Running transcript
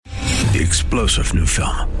The explosive new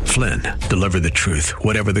film, Flynn, deliver the truth,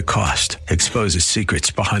 whatever the cost. Exposes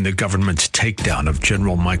secrets behind the government's takedown of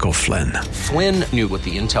General Michael Flynn. Flynn knew what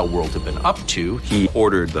the intel world had been up to. He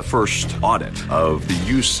ordered the first audit of the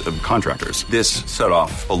use of contractors. This set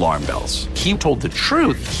off alarm bells. He told the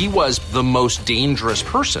truth. He was the most dangerous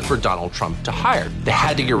person for Donald Trump to hire. They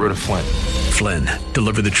had to get rid of Flynn. Flynn,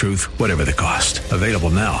 deliver the truth, whatever the cost. Available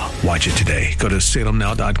now. Watch it today. Go to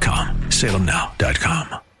salemnow.com.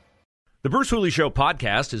 salemnow.com. The Bruce Hooley Show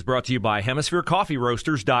podcast is brought to you by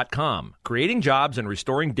HemisphereCoffeeRoasters.com. Creating jobs and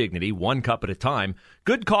restoring dignity one cup at a time.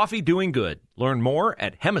 Good coffee doing good. Learn more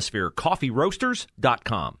at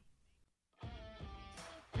HemisphereCoffeeRoasters.com.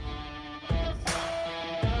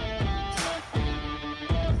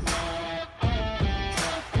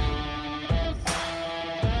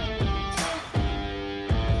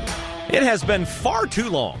 It has been far too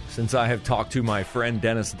long since I have talked to my friend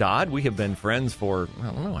Dennis Dodd. We have been friends for, I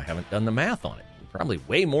don't know, I haven't done the math on it, probably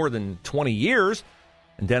way more than 20 years.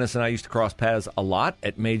 And Dennis and I used to cross paths a lot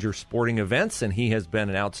at major sporting events, and he has been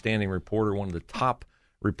an outstanding reporter, one of the top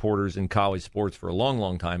reporters in college sports for a long,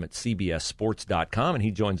 long time at CBSSports.com. And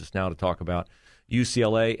he joins us now to talk about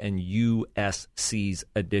UCLA and USC's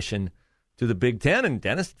addition to the Big Ten. And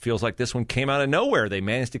Dennis, it feels like this one came out of nowhere. They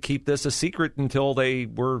managed to keep this a secret until they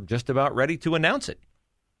were just about ready to announce it.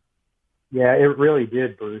 Yeah, it really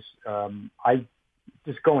did, Bruce. I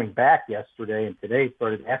just going back yesterday and today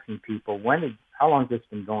started asking people, how long has this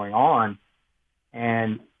been going on?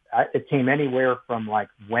 And it came anywhere from like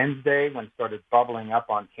Wednesday when it started bubbling up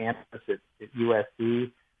on campus at USC.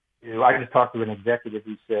 I just talked to an executive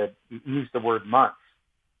who said, he used the word months,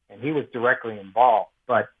 and he was directly involved.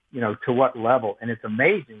 But to what level? And it's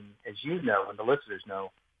amazing, as you know, and the listeners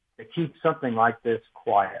know, to keep something like this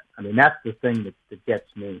quiet. I mean, that's the thing that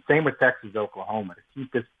gets me. Same with Texas, Oklahoma. To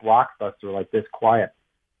keep this blockbuster like this quiet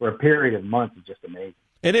for a period of months is just amazing.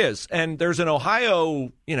 It is. And there's an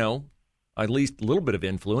Ohio, at least a little bit of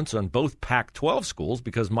influence on both Pac-12 schools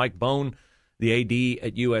because Mike Bone, the AD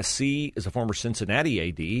at USC, is a former Cincinnati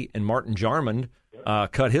AD, and Martin Jarmond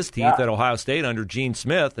cut his teeth at Ohio State under Gene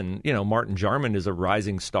Smith. And, Martin Jarmond is a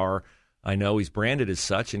rising star. I know he's branded as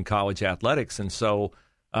such in college athletics. And so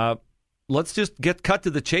let's just get cut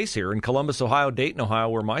to the chase here. In Columbus, Ohio, Dayton, Ohio,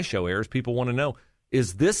 where my show airs, people want to know,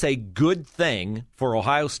 is this a good thing for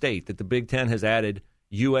Ohio State that the Big Ten has added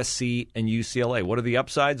USC and UCLA? What are the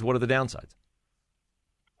upsides? What are the downsides?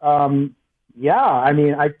 I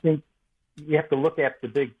think you have to look at the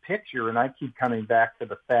big picture, and I keep coming back to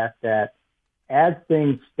the fact that as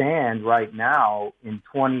things stand right now in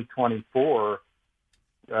 2024,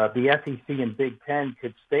 the SEC and Big Ten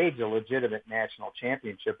could stage a legitimate national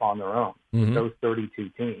championship on their own, with those 32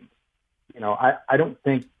 teams. I don't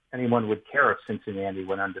think anyone would care if Cincinnati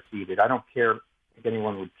went undefeated. I don't think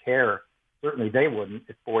anyone would care. Certainly they wouldn't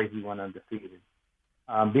if Boise went undefeated.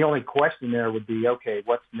 The only question there would be, okay,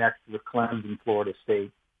 what's next with Clemson, Florida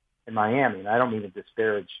State, and Miami? And I don't mean to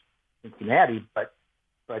disparage Cincinnati, but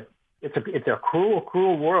it's a cruel,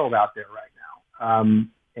 cruel world out there right now.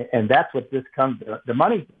 And that's what this comes to. The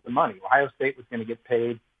money's the money. Ohio State was going to get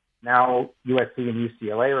paid. Now USC and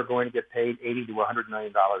UCLA are going to get paid $80 to $100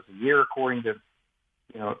 million a year, according to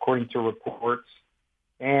reports.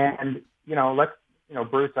 And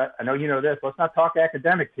Bruce, I know you know this. Let's not talk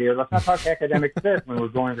academics here. Let's not talk academic fit when we're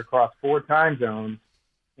going across 4 time zones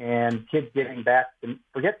and kids getting back,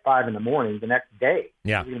 forget 5 in the morning, the next day.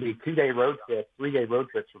 Yeah. It's going to be 2-day road trips, 3-day road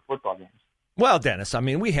trips for football games. Well, Dennis,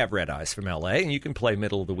 we have red eyes from L.A., and you can play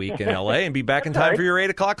middle of the week in L.A. and be back in time for your 8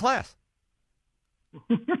 o'clock class.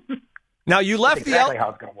 Now, you left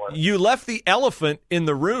you left the elephant in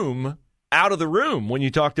the room out of the room when you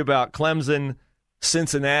talked about Clemson,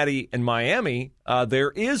 Cincinnati, and Miami. There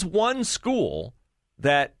is one school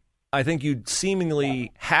that I think you'd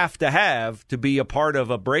seemingly have to be a part of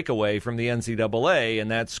a breakaway from the NCAA,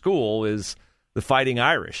 and that school is the Fighting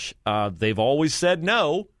Irish. They've always said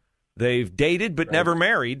no. They've dated but never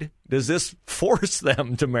married. Does this force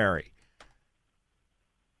them to marry?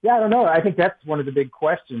 Yeah, I don't know. I think that's one of the big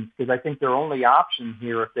questions because I think their only option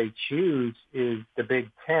here, if they choose, is the Big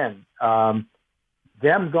Ten.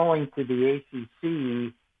 Them going to the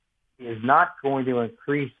ACC is not going to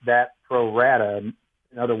increase that pro rata.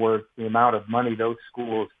 In other words, the amount of money those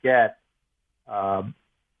schools get, annually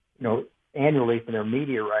for their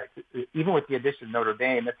media rights. Even with the addition of Notre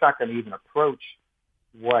Dame, it's not going to even approach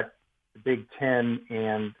what the Big Ten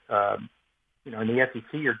and and the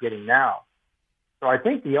SEC are getting now. So I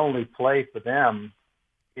think the only play for them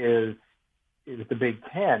is the Big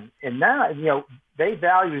Ten, and now they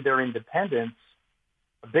value their independence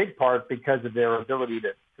a big part because of their ability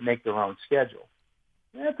to make their own schedule.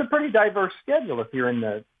 it's a pretty diverse schedule if you're in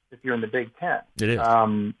the Big Ten. It is.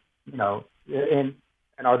 And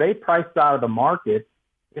are they priced out of the market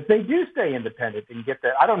if they do stay independent and get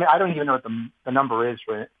that? I don't even know what the number is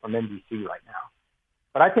from NBC right now.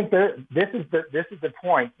 But I think this is the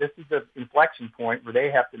point. This is the inflection point where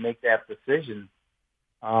they have to make that decision,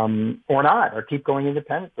 or not, or keep going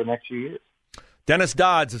independent for the next few years. Dennis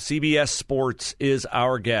Dodds of CBS Sports is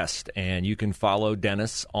our guest, and you can follow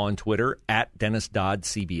Dennis on Twitter at Dennis Dodd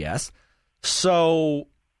CBS. So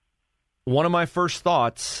one of my first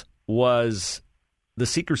thoughts was the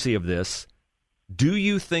secrecy of this. Do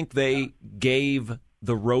you think they gave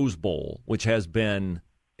the Rose Bowl, which has been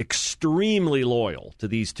extremely loyal to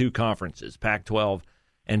these two conferences, Pac-12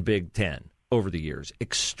 and Big Ten, over the years,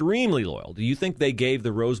 extremely loyal. Do you think they gave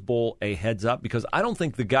the Rose Bowl a heads up? Because I don't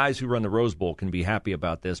think the guys who run the Rose Bowl can be happy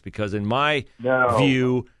about this, because in my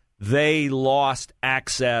view, they lost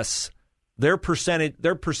access. Their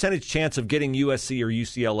percentage chance of getting USC or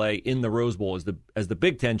UCLA in the Rose Bowl as the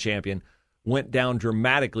Big Ten champion went down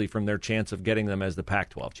dramatically from their chance of getting them as the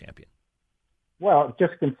Pac-12 champion. Well,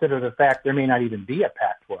 just consider the fact there may not even be a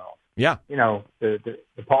Pac-12. Yeah. The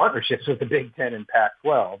partnerships with the Big Ten and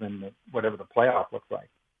Pac-12 and whatever the playoff looks like.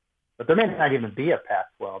 But there may not even be a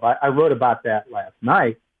Pac-12. I wrote about that last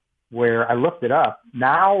night where I looked it up.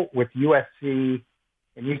 Now with USC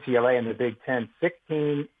and UCLA in the Big Ten,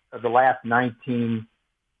 16 of the last 19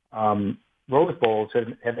 Rose Bowls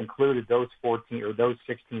have included those 14 or those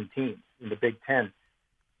 16 teams in the Big Ten.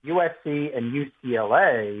 USC and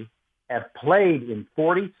UCLA have played in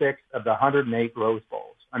 46 of the 108 Rose Bowls.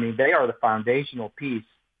 I mean, they are the foundational piece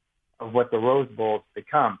of what the Rose Bowl has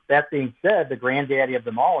become. That being said, the granddaddy of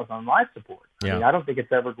them all is on life support. Yeah. I mean, I don't think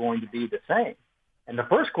it's ever going to be the same. And the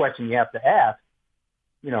first question you have to ask,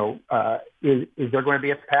 is there going to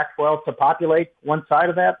be a Pac-12 to populate one side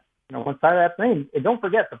of that thing? And don't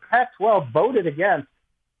forget, the Pac-12 voted against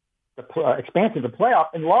the expansion of the playoff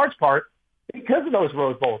in large part because of those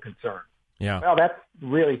Rose Bowl concerns. Yeah. Well, that's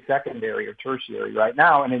really secondary or tertiary right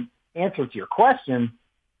now. And in answer to your question,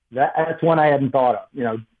 that's one I hadn't thought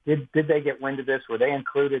of. Did they get wind of this? Were they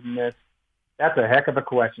included in this? That's a heck of a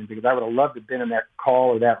question, because I would have loved to have been in that call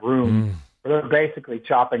or that room where they're basically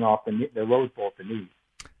chopping off the Rose Bowl at the knees.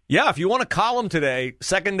 Yeah, if you want a column today,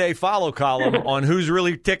 second day follow column on who's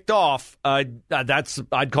really ticked off, I'd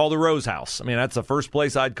call the Rose House. I mean, that's the first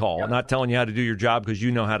place I'd call. Yep. I'm not telling you how to do your job because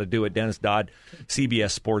you know how to do it. Dennis Dodd,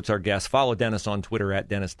 CBS Sports, our guest. Follow Dennis on Twitter at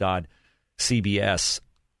Dennis Dodd CBS.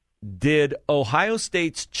 Did Ohio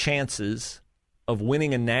State's chances of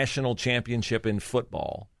winning a national championship in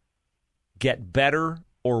football get better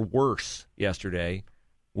or worse yesterday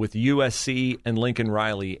with USC and Lincoln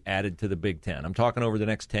Riley added to the Big Ten? I'm talking over the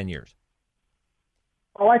next 10 years.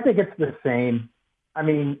 Oh, I think it's the same. I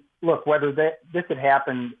mean, look, whether this had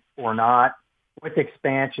happened or not, with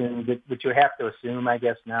expansion, which you have to assume, I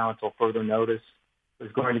guess, now until further notice,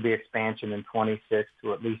 there's going to be expansion in 26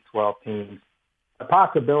 to at least 12 teams. The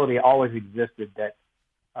possibility always existed that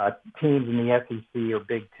teams in the SEC or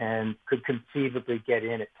Big Ten could conceivably get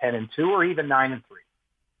in at 10-2 or even 9-3.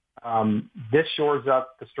 This shores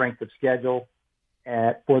up the strength of schedule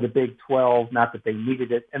for the Big 12, not that they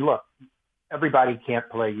needed it. And look, everybody can't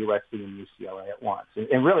play USC and UCLA at once.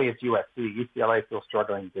 And really it's USC. UCLA is still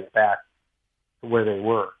struggling to get back to where they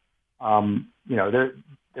were.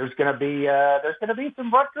 There's going to be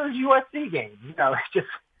some Rutgers USC games. It's just,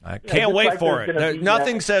 I can't wait for it.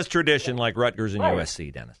 Nothing says tradition like Rutgers and right.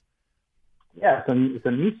 USC, Dennis. Yeah, some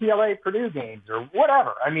UCLA Purdue games or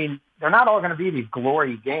whatever. I mean, they're not all going to be these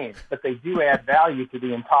glory games, but they do add value to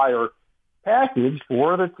the entire package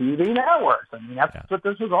for the TV networks. I mean, that's what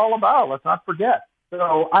this is all about. Let's not forget.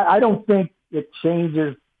 So I don't think it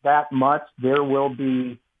changes that much. There will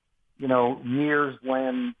be, years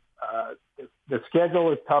when the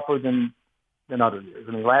schedule is tougher than other years.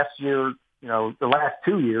 I mean, last year, the last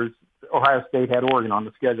 2 years, Ohio State had Oregon on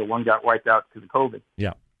the schedule. One got wiped out because of COVID.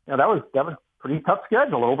 Yeah. That was a pretty tough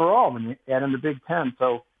schedule overall when you add in the Big Ten.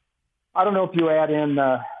 So I don't know if you add in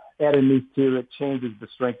these two, it changes the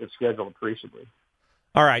strength of schedule appreciably.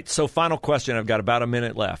 All right. So final question. I've got about a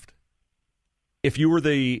minute left. If you were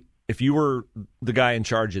the guy in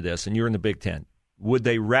charge of this and you're in the Big Ten, would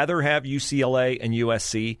they rather have UCLA and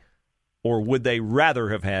USC, or would they rather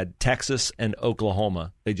have had Texas and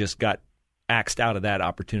Oklahoma? They just got axed out of that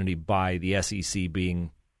opportunity by the SEC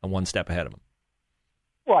being one step ahead of them.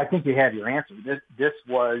 Well, I think you have your answer. This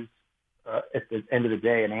was, at the end of the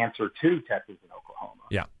day, an answer to Texas and Oklahoma.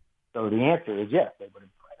 Yeah. So the answer is yes, they would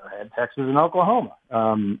have rather had Texas and Oklahoma.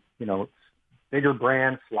 Bigger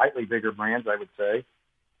brands, slightly bigger brands, I would say,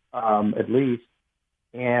 at least.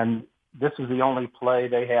 And, this was the only play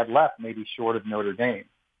they had left, maybe short of Notre Dame.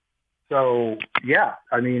 So, yeah,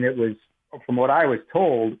 I mean, it was, from what I was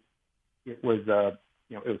told, it was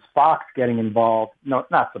it was Fox getting involved, no,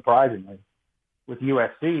 not surprisingly, with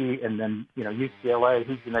USC, and then, UCLA,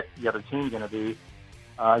 who's the other team going to be?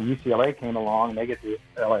 UCLA came along, and they get the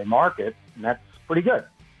LA market, and that's pretty good.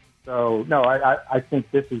 So, no, I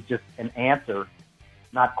think this is just an answer,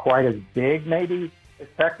 not quite as big, maybe, as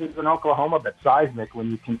Texas and Oklahoma, but seismic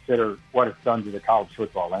when you consider what it's done to the college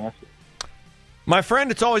football landscape. My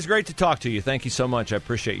friend, it's always great to talk to you. Thank you so much. I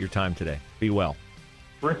appreciate your time today. Be well.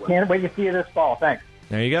 Bruce, can't wait to see you this fall. Thanks.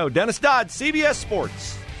 There you go. Dennis Dodd, CBS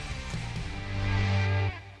Sports.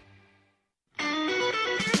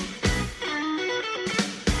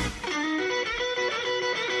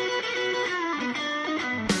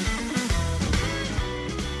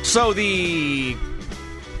 So the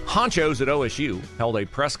honchos at OSU held a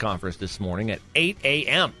press conference this morning at 8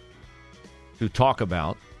 a.m. to talk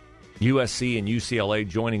about USC and UCLA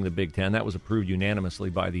joining the Big Ten. That was approved unanimously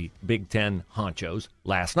by the Big Ten honchos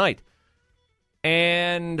last night.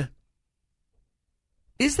 And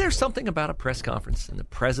is there something about a press conference in the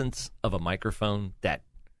presence of a microphone that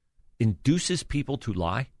induces people to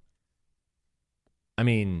lie? I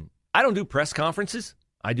mean, I don't do press conferences.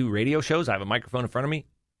 I do radio shows. I have a microphone in front of me.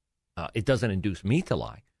 It doesn't induce me to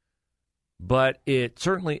lie. But it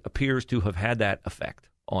certainly appears to have had that effect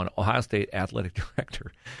on Ohio State Athletic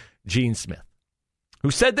Director Gene Smith, who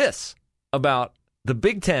said this about the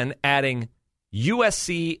Big Ten adding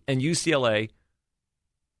USC and UCLA,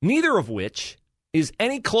 neither of which is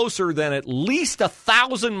any closer than at least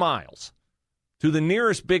 1,000 miles to the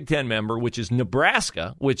nearest Big Ten member, which is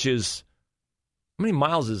Nebraska, which is, how many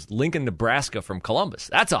miles is Lincoln, Nebraska from Columbus?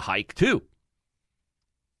 That's a hike, too.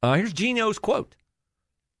 Here's Gino's quote.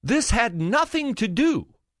 This had nothing to do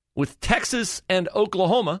with Texas and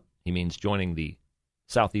Oklahoma, he means joining the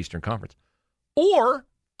Southeastern Conference, or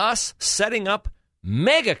us setting up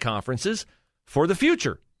mega conferences for the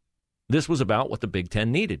future. This was about what the Big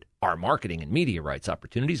Ten needed, our marketing and media rights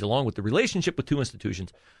opportunities, along with the relationship with two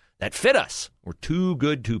institutions that fit us. We're too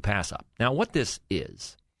good to pass up. Now, what this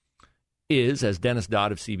is, as Dennis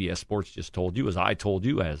Dodd of CBS Sports just told you, as I told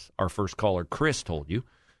you, as our first caller Chris told you,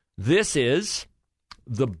 this is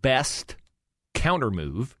the best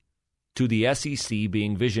countermove to the SEC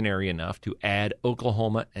being visionary enough to add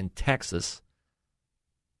Oklahoma and Texas,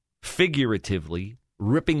 figuratively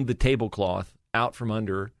ripping the tablecloth out from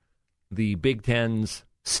under the Big Ten's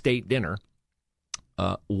state dinner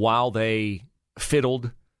while they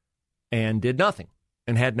fiddled and did nothing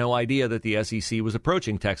and had no idea that the SEC was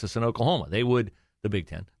approaching Texas and Oklahoma. They would, the Big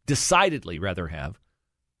Ten, decidedly rather have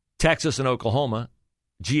Texas and Oklahoma.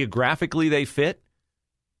 Geographically, they fit.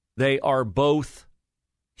 They are both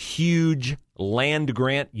huge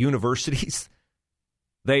land-grant universities.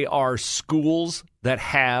 They are schools that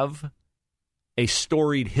have a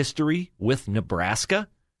storied history with Nebraska,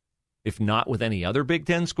 if not with any other Big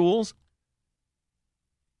Ten schools.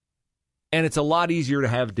 And it's a lot easier to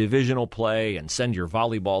have divisional play and send your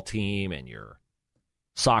volleyball team and your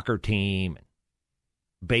soccer team and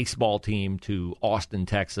baseball team to Austin,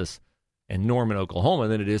 Texas, and Norman, Oklahoma,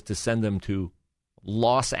 than it is to send them to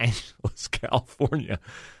Los Angeles, California.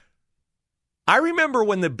 I remember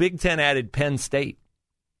when the Big Ten added Penn State,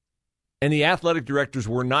 and the athletic directors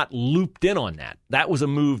were not looped in on that. That was a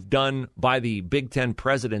move done by the Big Ten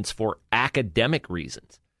presidents for academic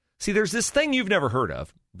reasons. See, there's this thing you've never heard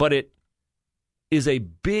of, but it is a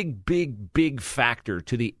big, big, big factor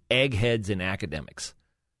to the eggheads in academics,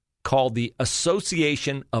 called the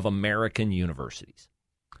Association of American Universities.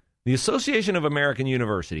 The Association of American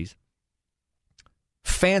Universities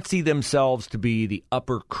fancy themselves to be the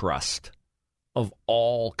upper crust of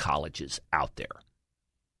all colleges out there.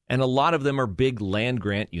 And a lot of them are big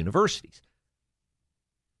land-grant universities.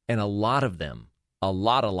 And a lot of them, a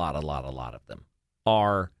lot of them,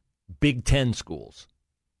 are Big Ten schools.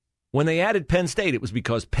 When they added Penn State, it was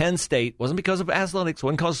because Penn State wasn't because of athletics,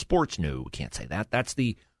 wasn't because of sports. No, we can't say that. That's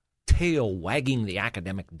the tail wagging the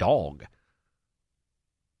academic dog.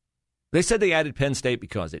 They said they added Penn State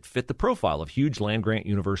because it fit the profile of huge land-grant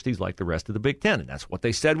universities like the rest of the Big Ten. And that's what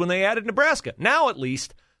they said when they added Nebraska. Now, at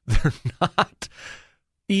least, they're not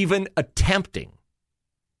even attempting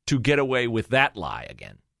to get away with that lie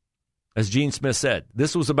again. As Gene Smith said,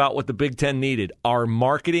 this was about what the Big Ten needed, our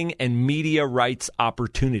marketing and media rights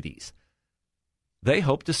opportunities. They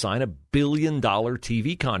hope to sign $1 billion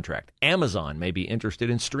TV contract. Amazon may be interested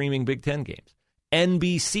in streaming Big Ten games.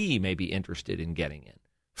 NBC may be interested in getting in.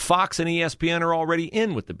 Fox and ESPN are already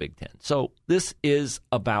in with the Big Ten. So this is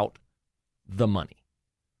about the money.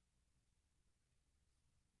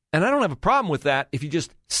 And I don't have a problem with that if you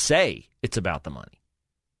just say it's about the money.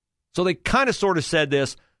 So they kind of sort of said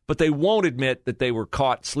this, but they won't admit that they were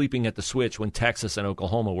caught sleeping at the switch when Texas and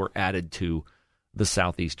Oklahoma were added to the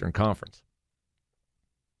Southeastern Conference.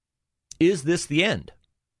 Is this the end?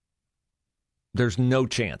 There's no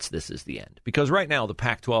chance this is the end. Because right now the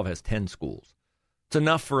Pac-12 has 10 schools. It's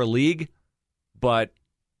enough for a league, but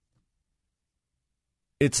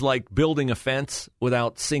it's like building a fence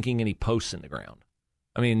without sinking any posts in the ground.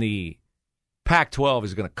 I mean, the Pac-12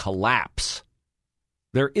 is going to collapse.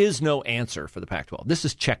 There is no answer for the Pac-12. This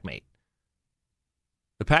is checkmate.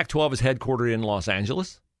 The Pac-12 is headquartered in Los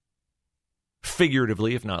Angeles,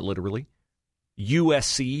 figuratively, if not literally.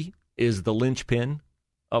 USC is the linchpin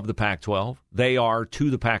of the Pac-12. They are to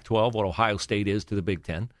the Pac-12 what Ohio State is to the Big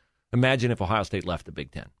Ten. Imagine if Ohio State left the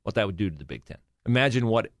Big Ten, what that would do to the Big Ten. Imagine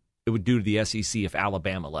what it would do to the SEC if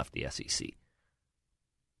Alabama left the SEC.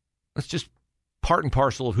 That's just part and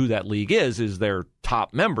parcel of who that league is their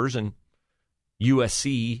top members, and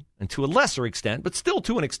USC, and to a lesser extent, but still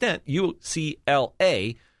to an extent,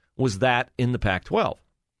 UCLA was that in the Pac-12.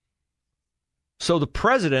 So the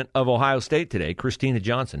president of Ohio State today, Christina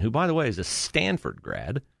Johnson, who, by the way, is a Stanford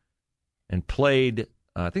grad and played,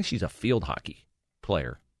 I think she's a field hockey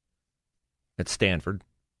player at Stanford.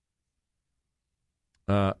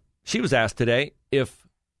 She was asked today if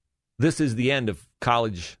this is the end of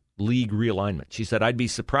college league realignment. She said, I'd be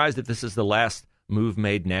surprised if this is the last move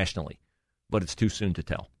made nationally, but it's too soon to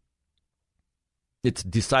tell. It's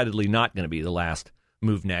decidedly not going to be the last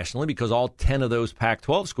move nationally because all 10 of those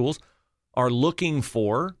Pac-12 schools are looking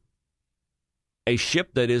for a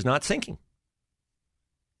ship that is not sinking.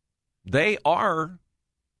 They are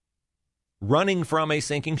running from a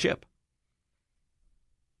sinking ship.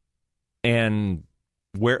 And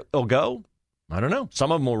where they'll go, I don't know.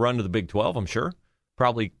 Some of them will run to the Big 12, I'm sure.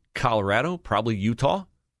 Probably Colorado, probably Utah.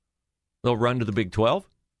 They'll run to the Big 12.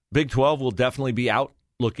 Big 12 will definitely be out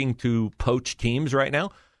looking to poach teams right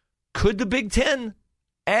now. Could the Big 10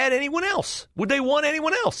 add anyone else? Would they want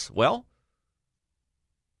anyone else? Well,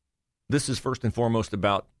 this is first and foremost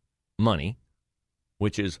about money,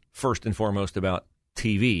 which is first and foremost about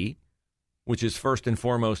TV, which is first and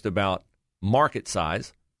foremost about market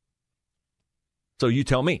size. So you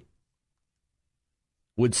tell me,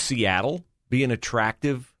 would Seattle be an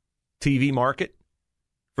attractive TV market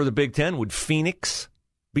for the Big Ten? Would Phoenix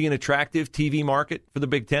be an attractive TV market for the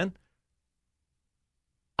Big Ten?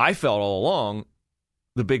 I felt all along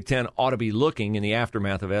the Big Ten ought to be looking in the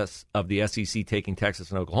aftermath of the SEC taking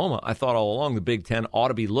Texas and Oklahoma. I thought all along the Big Ten ought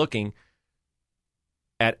to be looking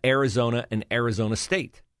at Arizona and Arizona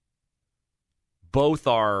State. Both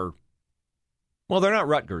are, well, they're not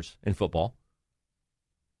Rutgers in football.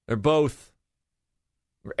 They're both,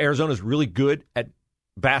 Arizona's really good at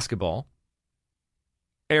basketball.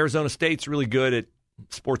 Arizona State's really good at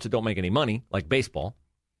sports that don't make any money, like baseball.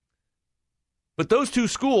 But those two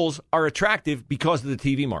schools are attractive because of the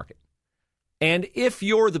TV market. And if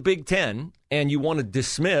you're the Big Ten and you want to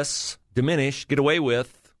dismiss, diminish, get away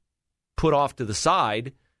with, put off to the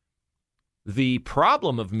side the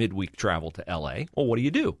problem of midweek travel to L.A., well, what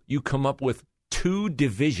do? You come up with two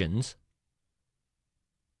divisions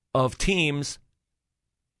of teams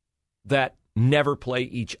that never play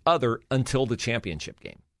each other until the championship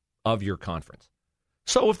game of your conference.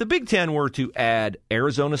 So if the Big Ten were to add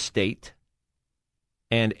Arizona State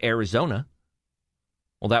and Arizona,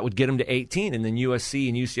 well, that would get them to 18, and then USC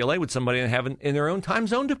and UCLA would somebody have in their own time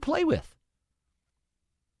zone to play with.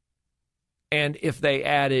 And if they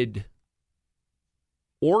added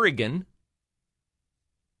Oregon,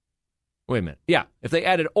 wait a minute, yeah, if they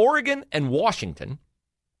added Oregon and Washington,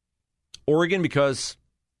 Oregon because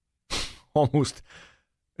almost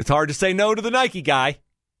it's hard to say no to the Nike guy.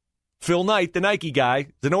 Phil Knight, the Nike guy,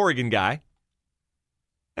 is an Oregon guy.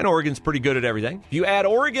 And Oregon's pretty good at everything. If you add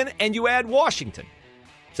Oregon and you add Washington,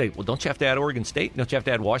 say, well, don't you have to add Oregon State? Don't you have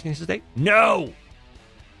to add Washington State? No.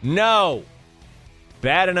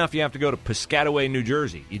 Bad enough you have to go to Piscataway, New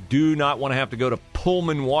Jersey. You do not want to have to go to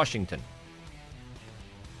Pullman, Washington.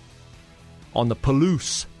 On the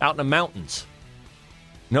Palouse, out in the mountains.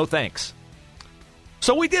 No thanks.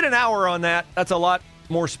 So we did an hour on that. That's a lot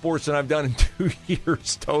more sports than I've done in 2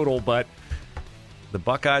 years total, but the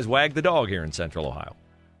Buckeyes wagged the dog here in Central Ohio.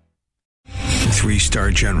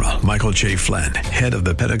 3-star General Michael J. Flynn, head of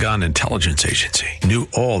the Pentagon Intelligence Agency, knew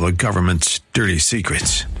all the government's dirty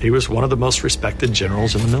secrets. He was one of the most respected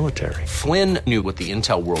generals in the military. Flynn knew what the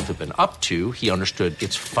intel world had been up to. He understood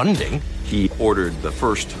its funding. He ordered the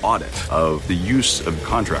first audit of the use of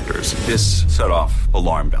contractors. This set off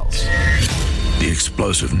alarm bells. The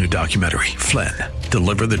explosive new documentary, Flynn,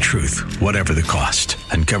 Deliver the Truth, Whatever the Cost,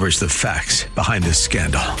 uncovers the facts behind this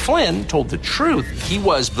scandal. Flynn told the truth. He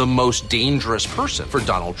was the most dangerous person for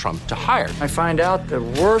Donald Trump to hire. I find out the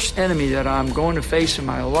worst enemy that I'm going to face in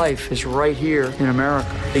my life is right here in America.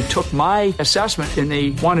 They took my assessment and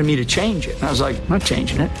they wanted me to change it. And I was like, I'm not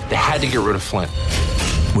changing it. They had to get rid of Flynn.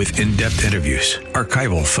 With in-depth interviews,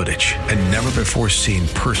 archival footage, and never-before-seen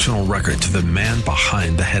personal records of the man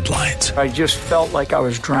behind the headlines. I just felt like I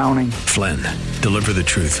was drowning. Flynn, Deliver the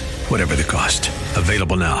Truth, Whatever the Cost.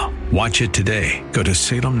 Available now. Watch it today. Go to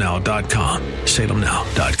salemnow.com.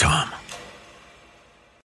 salemnow.com.